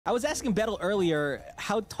I was asking Bettel earlier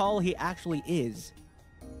how tall he actually is.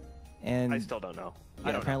 And I still don't know. Yeah,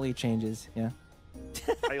 I don't apparently know. it changes. Yeah.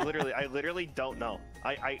 I literally don't know.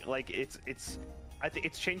 I like I think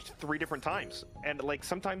it's changed 3 different times, and like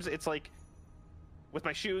sometimes it's like with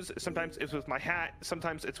my shoes, sometimes it's with my hat,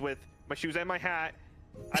 sometimes it's with my shoes and my hat.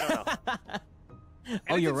 I don't know. And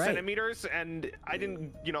oh, you're in right. Centimeters, and I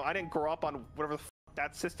didn't grow up on whatever the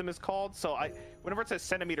that system is called. So whenever it says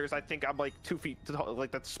centimeters, I think I'm like 2 feet tall,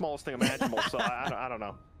 like that's the smallest thing imaginable. So I don't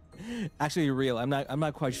know. Actually, real. I'm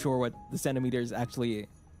not quite sure what the centimeters actually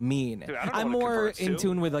mean. Dude, I don't know I'm what it more converts in to.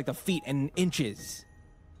 tune with like the feet and inches.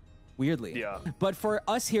 Weirdly. Yeah. But for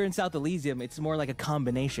us here in South Elysium, it's more like a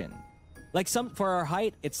combination. Like for our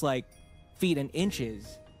height, it's like feet and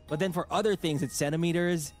inches. But then for other things, it's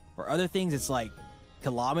centimeters. For other things, it's like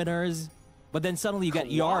kilometers. But then suddenly you get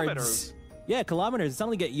yards. Yeah, kilometers.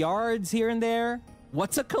 Suddenly get yards here and there.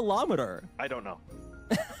 What's a kilometer? I don't know.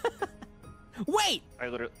 Wait! I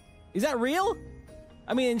literally... Is that real?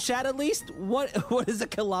 I mean, in chat at least, what is a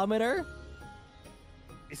kilometer?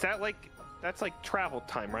 Is that like... That's like travel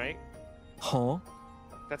time, right? Huh?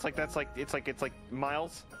 It's like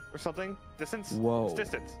miles or something? Distance? Whoa. It's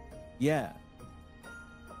distance. Yeah.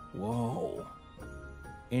 Whoa.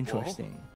 Interesting. Whoa.